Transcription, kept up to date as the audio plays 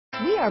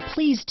We are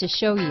pleased to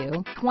show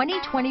you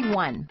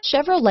 2021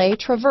 Chevrolet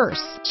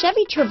Traverse.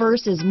 Chevy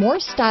Traverse is more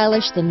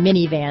stylish than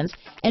minivans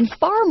and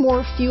far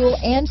more fuel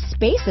and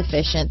space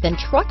efficient than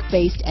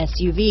truck-based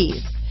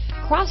SUVs.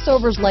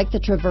 Crossovers like the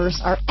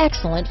Traverse are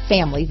excellent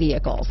family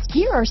vehicles.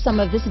 Here are some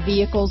of this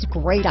vehicle's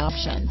great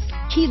options: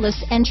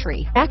 keyless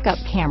entry, backup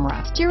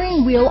camera,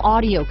 steering wheel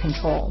audio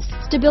controls,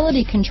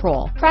 stability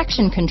control,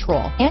 traction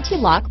control,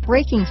 anti-lock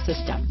braking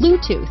system,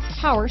 Bluetooth,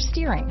 power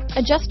steering,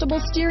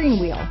 adjustable steering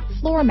wheel,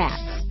 floor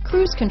mats,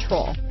 cruise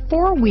control,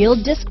 four-wheel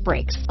disc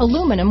brakes,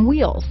 aluminum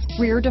wheels,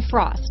 rear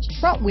defrost,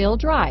 front-wheel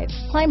drive,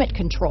 climate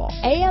control,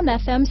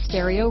 AM/FM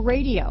stereo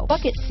radio,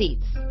 bucket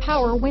seats,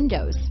 power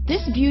windows.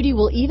 This beauty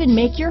will even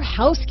make your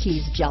house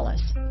keys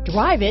jealous.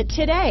 Drive it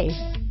today.